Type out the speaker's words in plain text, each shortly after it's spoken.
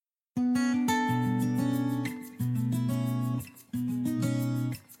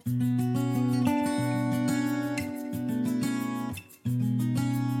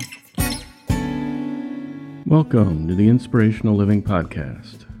Welcome to the Inspirational Living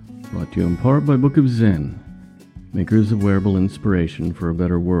Podcast, brought to you in part by Book of Zen, makers of wearable inspiration for a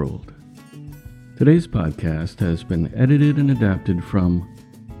better world. Today's podcast has been edited and adapted from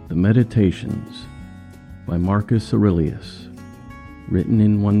The Meditations by Marcus Aurelius, written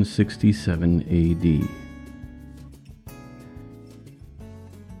in 167 AD.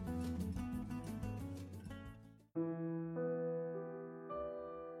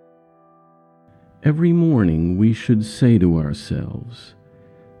 Every morning we should say to ourselves,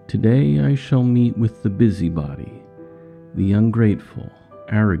 "Today I shall meet with the busybody, the ungrateful,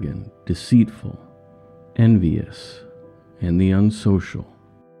 arrogant, deceitful, envious, and the unsocial.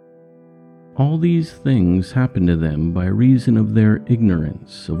 All these things happen to them by reason of their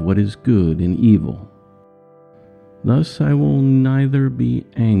ignorance of what is good and evil. Thus I will neither be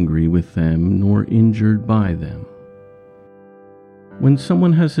angry with them nor injured by them." When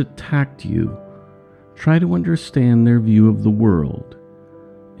someone has attacked you, try to understand their view of the world,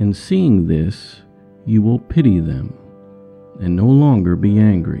 and seeing this, you will pity them and no longer be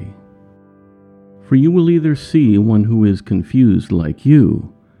angry. For you will either see one who is confused like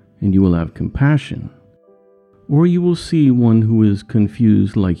you, and you will have compassion, or you will see one who is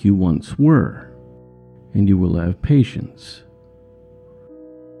confused like you once were, and you will have patience.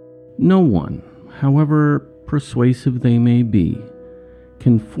 No one, however persuasive they may be,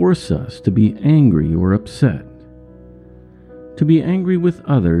 can force us to be angry or upset. To be angry with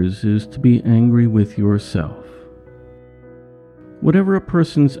others is to be angry with yourself. Whatever a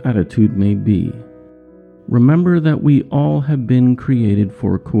person's attitude may be, remember that we all have been created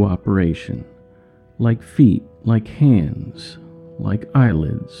for cooperation, like feet, like hands, like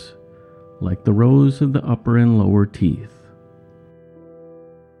eyelids, like the rows of the upper and lower teeth.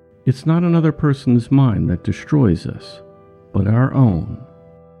 It's not another person's mind that destroys us, but our own.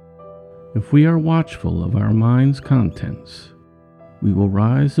 If we are watchful of our mind's contents, we will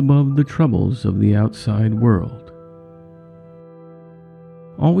rise above the troubles of the outside world.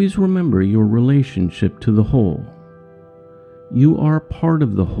 Always remember your relationship to the whole. You are part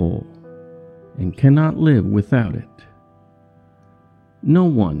of the whole and cannot live without it. No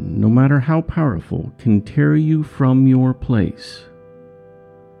one, no matter how powerful, can tear you from your place.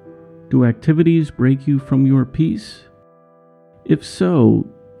 Do activities break you from your peace? If so,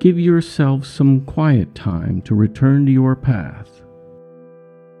 give yourself some quiet time to return to your path.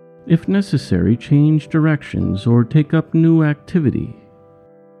 If necessary, change directions or take up new activity.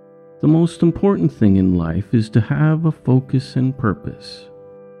 The most important thing in life is to have a focus and purpose.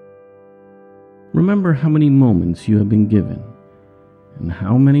 Remember how many moments you have been given and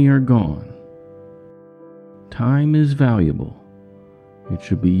how many are gone. Time is valuable. It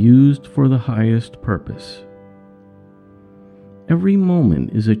should be used for the highest purpose. Every moment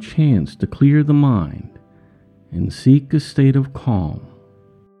is a chance to clear the mind and seek a state of calm.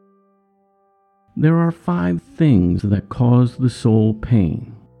 There are 5 things that cause the soul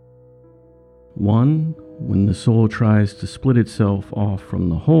pain. 1, when the soul tries to split itself off from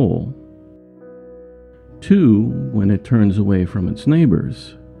the whole. 2, when it turns away from its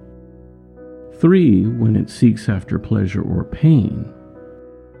neighbors. 3, when it seeks after pleasure or pain.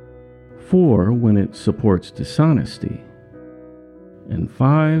 4, when it supports dishonesty. And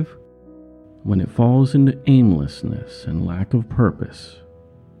 5, when it falls into aimlessness and lack of purpose.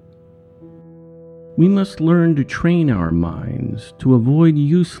 We must learn to train our minds to avoid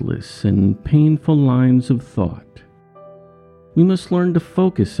useless and painful lines of thought. We must learn to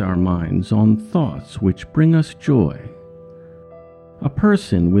focus our minds on thoughts which bring us joy. A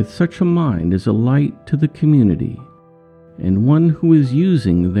person with such a mind is a light to the community, and one who is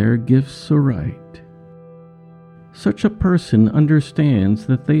using their gifts aright. Such a person understands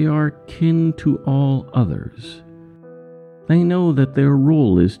that they are kin to all others. They know that their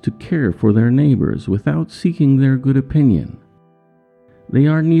role is to care for their neighbors without seeking their good opinion. They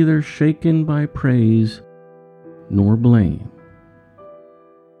are neither shaken by praise nor blame.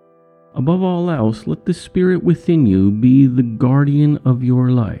 Above all else, let the spirit within you be the guardian of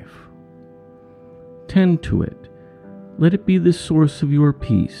your life. Tend to it. Let it be the source of your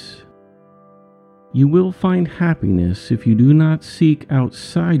peace. You will find happiness if you do not seek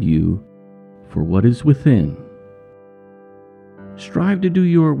outside you for what is within. Strive to do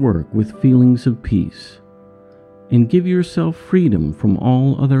your work with feelings of peace, and give yourself freedom from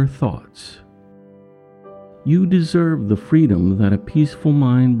all other thoughts. You deserve the freedom that a peaceful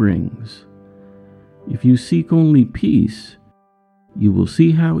mind brings. If you seek only peace, you will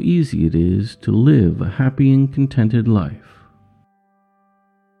see how easy it is to live a happy and contented life.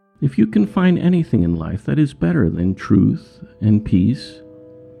 If you can find anything in life that is better than truth and peace,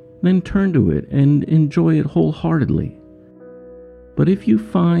 then turn to it and enjoy it wholeheartedly. But if you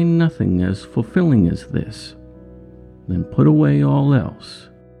find nothing as fulfilling as this, then put away all else.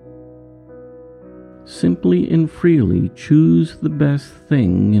 Simply and freely choose the best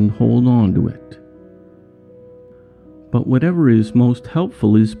thing and hold on to it. But whatever is most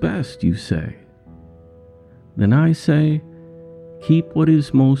helpful is best, you say. Then I say, keep what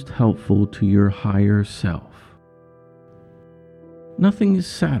is most helpful to your higher self. Nothing is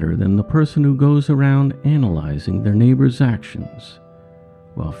sadder than the person who goes around analyzing their neighbor's actions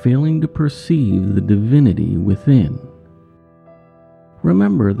while failing to perceive the divinity within.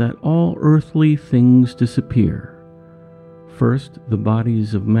 Remember that all earthly things disappear. First, the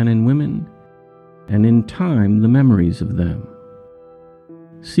bodies of men and women, and in time, the memories of them.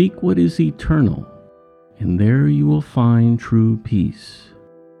 Seek what is eternal, and there you will find true peace.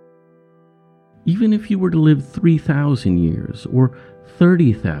 Even if you were to live 3,000 years or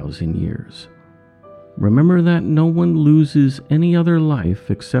 30,000 years, remember that no one loses any other life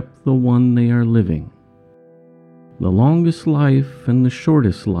except the one they are living. The longest life and the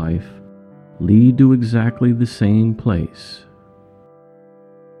shortest life lead to exactly the same place.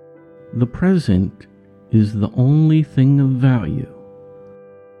 The present is the only thing of value.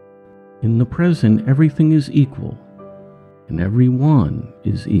 In the present, everything is equal, and everyone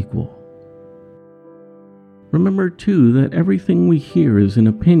is equal. Remember, too, that everything we hear is an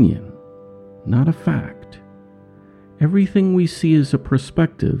opinion, not a fact. Everything we see is a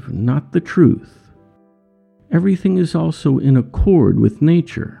perspective, not the truth. Everything is also in accord with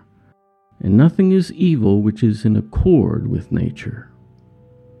nature, and nothing is evil which is in accord with nature.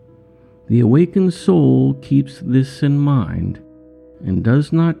 The awakened soul keeps this in mind and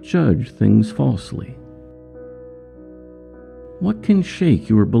does not judge things falsely. What can shake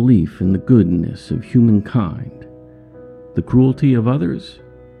your belief in the goodness of humankind, the cruelty of others?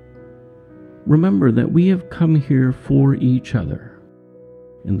 Remember that we have come here for each other,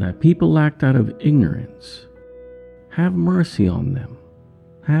 and that people act out of ignorance. Have mercy on them.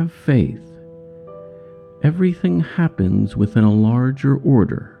 Have faith. Everything happens within a larger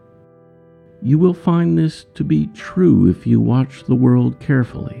order. You will find this to be true if you watch the world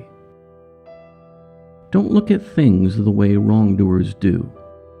carefully. Don't look at things the way wrongdoers do.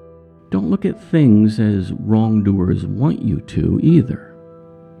 Don't look at things as wrongdoers want you to either.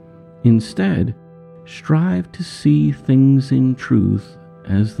 Instead, strive to see things in truth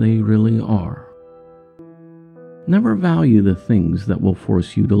as they really are. Never value the things that will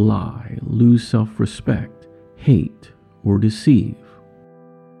force you to lie, lose self-respect, hate, or deceive.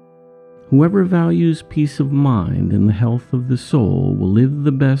 Whoever values peace of mind and the health of the soul will live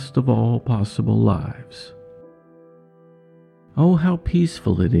the best of all possible lives. Oh, how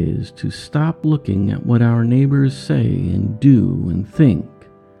peaceful it is to stop looking at what our neighbors say and do and think,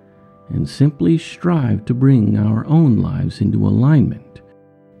 and simply strive to bring our own lives into alignment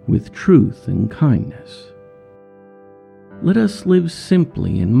with truth and kindness. Let us live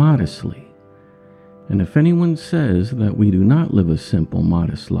simply and modestly, and if anyone says that we do not live a simple,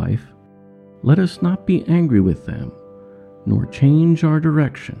 modest life, let us not be angry with them, nor change our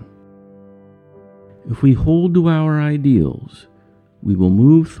direction. If we hold to our ideals, we will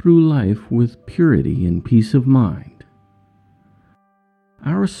move through life with purity and peace of mind.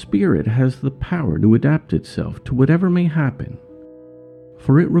 Our spirit has the power to adapt itself to whatever may happen,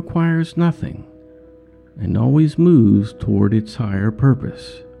 for it requires nothing, and always moves toward its higher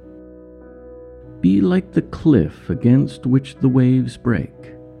purpose. Be like the cliff against which the waves break.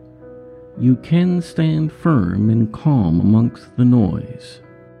 You can stand firm and calm amongst the noise.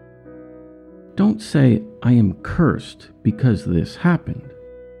 Don't say, I am cursed because this happened,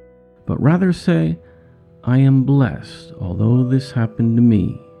 but rather say, I am blessed although this happened to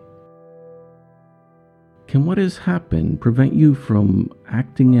me. Can what has happened prevent you from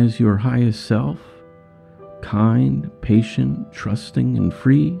acting as your highest self? Kind, patient, trusting, and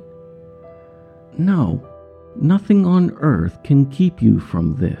free? No, nothing on earth can keep you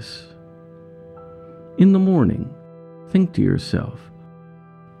from this. In the morning, think to yourself,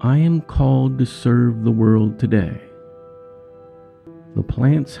 I am called to serve the world today. The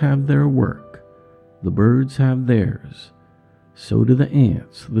plants have their work, the birds have theirs, so do the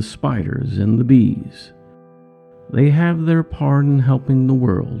ants, the spiders, and the bees. They have their part in helping the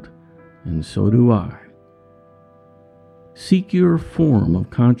world, and so do I. Seek your form of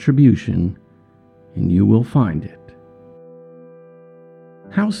contribution, and you will find it.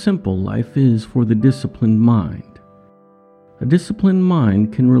 How simple life is for the disciplined mind. A disciplined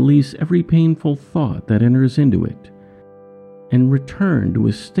mind can release every painful thought that enters into it and return to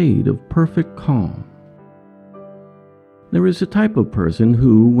a state of perfect calm. There is a type of person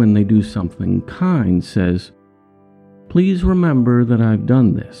who, when they do something kind, says, "Please remember that I've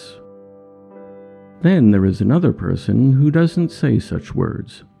done this." Then there is another person who doesn't say such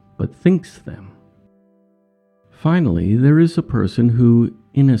words, but thinks them. Finally, there is a person who,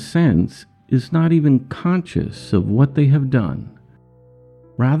 in a sense, is not even conscious of what they have done.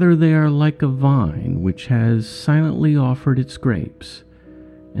 Rather, they are like a vine which has silently offered its grapes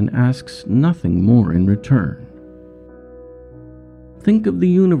and asks nothing more in return. Think of the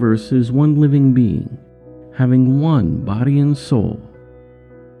universe as one living being, having one body and soul.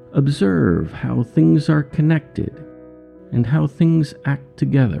 Observe how things are connected and how things act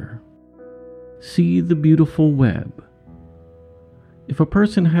together. See the beautiful web. If a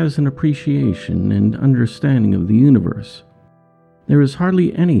person has an appreciation and understanding of the universe, there is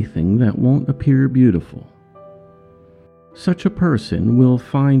hardly anything that won't appear beautiful. Such a person will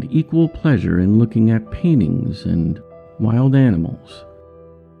find equal pleasure in looking at paintings and wild animals.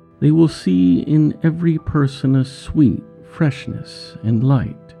 They will see in every person a sweet freshness and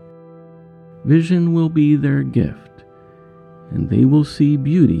light. Vision will be their gift, and they will see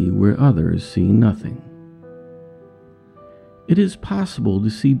beauty where others see nothing. It is possible to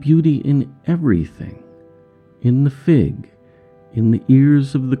see beauty in everything, in the fig, in the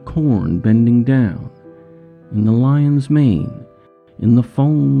ears of the corn bending down, in the lion's mane, in the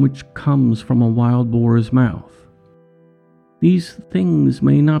foam which comes from a wild boar's mouth. These things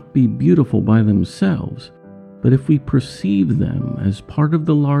may not be beautiful by themselves, but if we perceive them as part of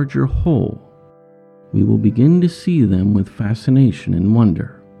the larger whole, we will begin to see them with fascination and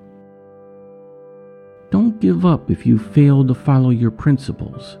wonder. Don't give up if you fail to follow your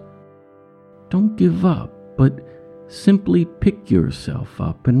principles. Don't give up, but simply pick yourself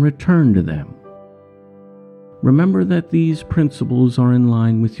up and return to them. Remember that these principles are in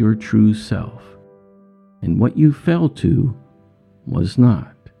line with your true self, and what you fell to was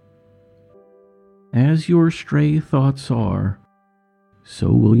not. As your stray thoughts are,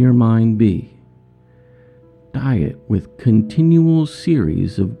 so will your mind be. Diet with continual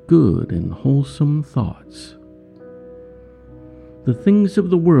series of good and wholesome thoughts. The things of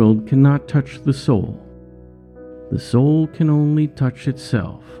the world cannot touch the soul. The soul can only touch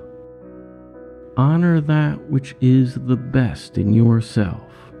itself. Honor that which is the best in yourself.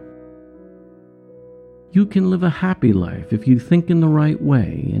 You can live a happy life if you think in the right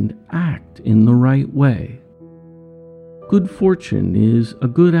way and act in the right way. Good fortune is a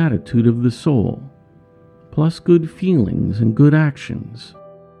good attitude of the soul, plus good feelings and good actions.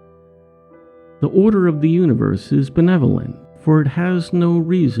 The order of the universe is benevolent, for it has no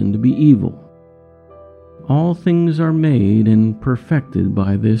reason to be evil. All things are made and perfected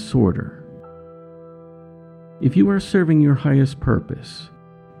by this order. If you are serving your highest purpose,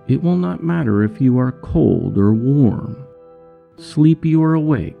 it will not matter if you are cold or warm, sleepy or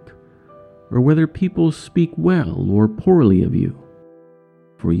awake, or whether people speak well or poorly of you,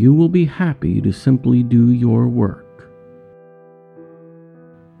 for you will be happy to simply do your work.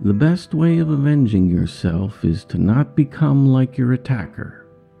 The best way of avenging yourself is to not become like your attacker.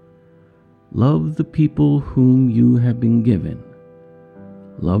 Love the people whom you have been given.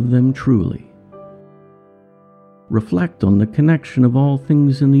 Love them truly. Reflect on the connection of all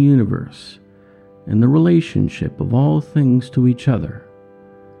things in the universe and the relationship of all things to each other.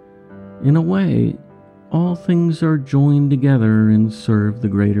 In a way, all things are joined together and serve the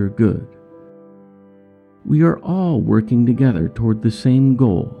greater good. We are all working together toward the same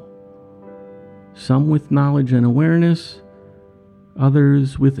goal, some with knowledge and awareness,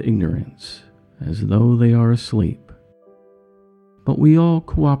 others with ignorance, as though they are asleep. But we all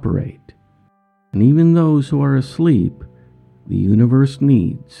cooperate, and even those who are asleep, the universe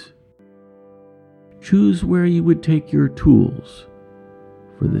needs. Choose where you would take your tools,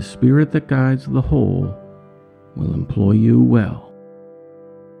 for the spirit that guides the whole will employ you well.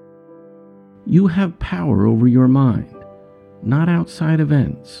 You have power over your mind, not outside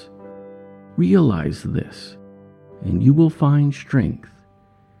events. Realize this, and you will find strength.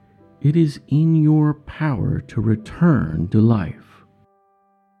 It is in your power to return to life.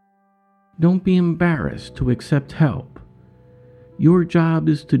 Don't be embarrassed to accept help. Your job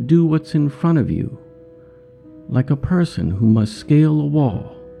is to do what's in front of you, like a person who must scale a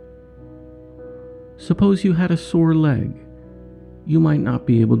wall. Suppose you had a sore leg. You might not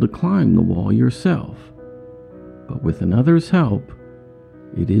be able to climb the wall yourself, but with another's help,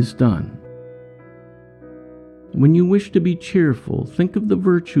 it is done. When you wish to be cheerful, think of the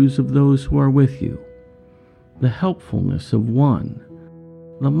virtues of those who are with you, the helpfulness of one,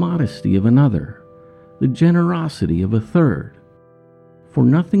 the modesty of another, the generosity of a third. For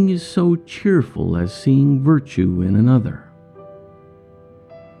nothing is so cheerful as seeing virtue in another.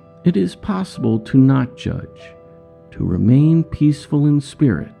 It is possible to not judge, to remain peaceful in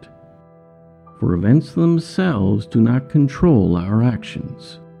spirit, for events themselves do not control our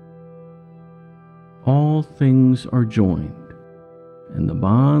actions. All things are joined, and the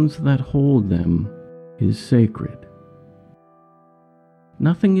bonds that hold them is sacred.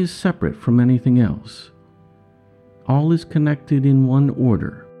 Nothing is separate from anything else. All is connected in one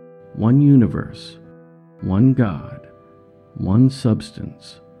order, one universe, one God, one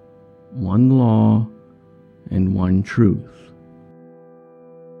substance, one law, and one truth.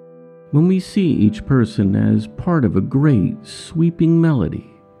 When we see each person as part of a great, sweeping melody,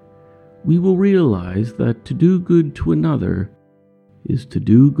 we will realize that to do good to another is to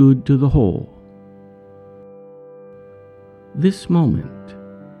do good to the whole. This moment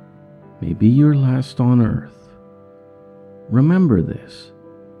may be your last on earth. Remember this,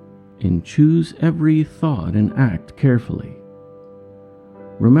 and choose every thought and act carefully.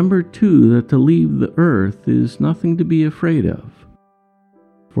 Remember, too, that to leave the earth is nothing to be afraid of,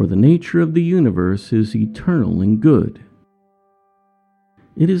 for the nature of the universe is eternal and good.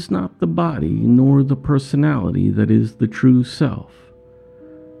 It is not the body nor the personality that is the true self.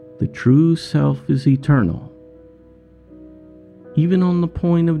 The true self is eternal. Even on the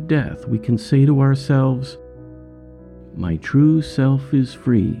point of death, we can say to ourselves, "My true self is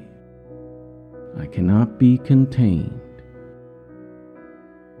free. I cannot be contained."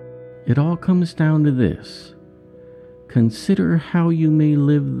 It all comes down to this. Consider how you may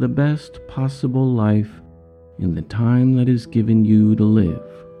live the best possible life in the time that is given you to live.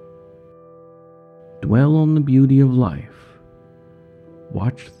 Dwell on the beauty of life.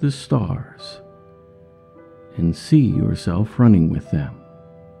 Watch the stars, and see yourself running with them.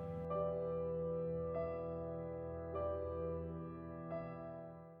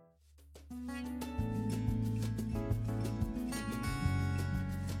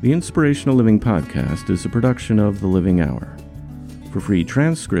 The Inspirational Living Podcast is a production of The Living Hour. For free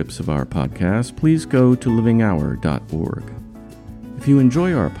transcripts of our podcast, please go to livinghour.org. If you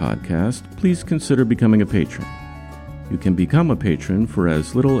enjoy our podcast, please consider becoming a patron. You can become a patron for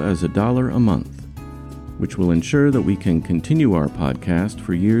as little as $1 a month, which will ensure that we can continue our podcast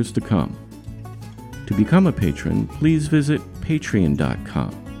for years to come. To become a patron, please visit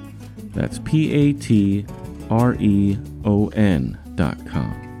patreon.com. That's patreon.com.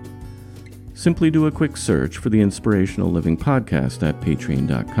 Simply do a quick search for the Inspirational Living Podcast at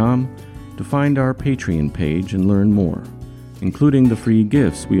patreon.com to find our Patreon page and learn more, including the free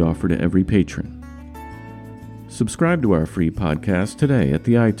gifts we offer to every patron. Subscribe to our free podcast today at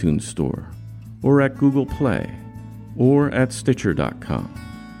the iTunes Store, or at Google Play, or at Stitcher.com.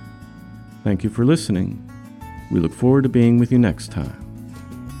 Thank you for listening. We look forward to being with you next time.